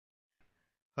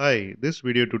Hi, this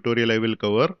video tutorial I will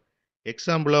cover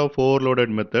example of overloaded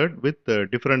method with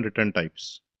different return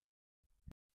types.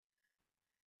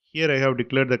 Here I have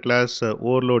declared the class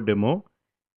overload demo.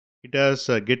 It has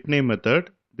a getName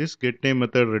method. This getName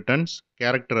method returns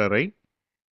character array,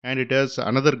 and it has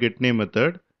another getName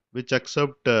method which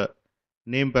accepts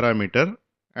name parameter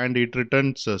and it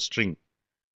returns a string.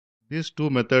 These two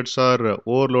methods are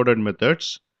overloaded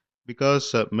methods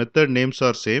because method names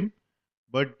are same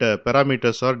but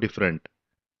parameters are different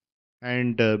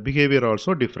and behavior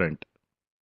also different.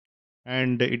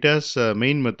 And it has a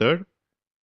main method.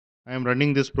 I am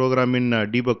running this program in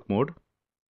debug mode.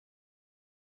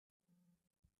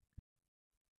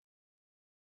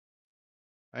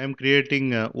 I am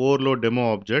creating overload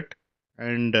demo object,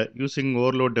 and using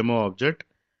overload demo object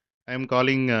I am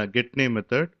calling getName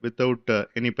method without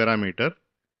any parameter.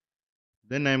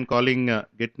 Then I am calling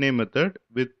getName method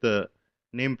with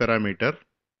name parameter.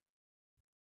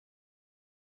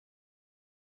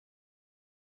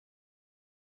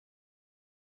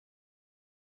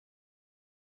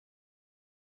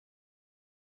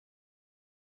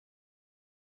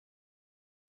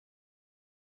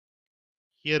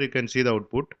 Here you can see the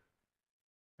output,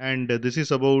 and this is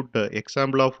about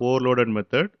example of overloaded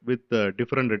method with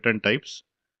different return types.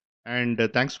 And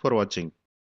thanks for watching.